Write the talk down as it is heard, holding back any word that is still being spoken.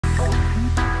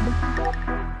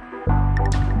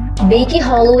Beckie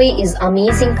Holloway is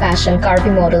amazing fashion,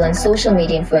 curvy model and social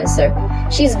media influencer.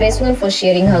 She is best known for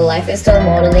sharing her lifestyle,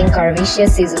 modeling,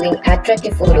 curvaceous, sizzling,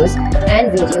 attractive photos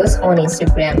and videos on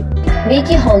Instagram.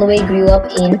 Beckie Holloway grew up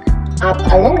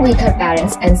along with her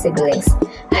parents and siblings.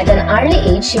 At an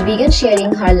early age, she began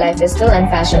sharing her lifestyle and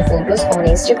fashion photos on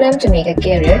Instagram to make a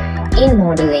career in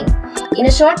modeling. In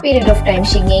a short period of time,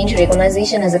 she gained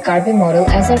recognition as a curvy model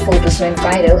as her photos went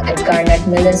viral and garnered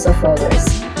millions of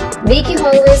followers. Beckie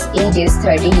Holloway's age is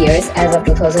 30 years as of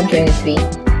 2023.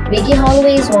 Beckie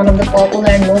Holloway is one of the popular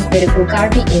and most beautiful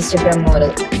curvy Instagram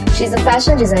model. She is a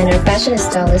fashion designer, fashion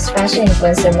stylist, fashion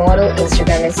influencer, model,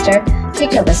 Instagram star,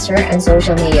 TikTok star, and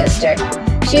social media star.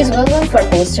 She is well known for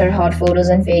posting her hot photos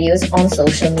and videos on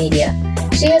social media.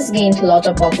 She has gained a lot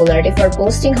of popularity for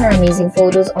posting her amazing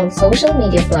photos on social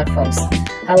media platforms.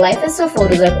 Her lifestyle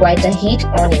photos are quite a hit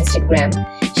on Instagram.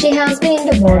 She has been in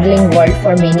the modeling world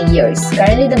for many years.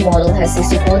 Currently, the model has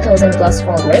 64,000 plus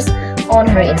followers on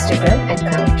her Instagram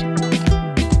account.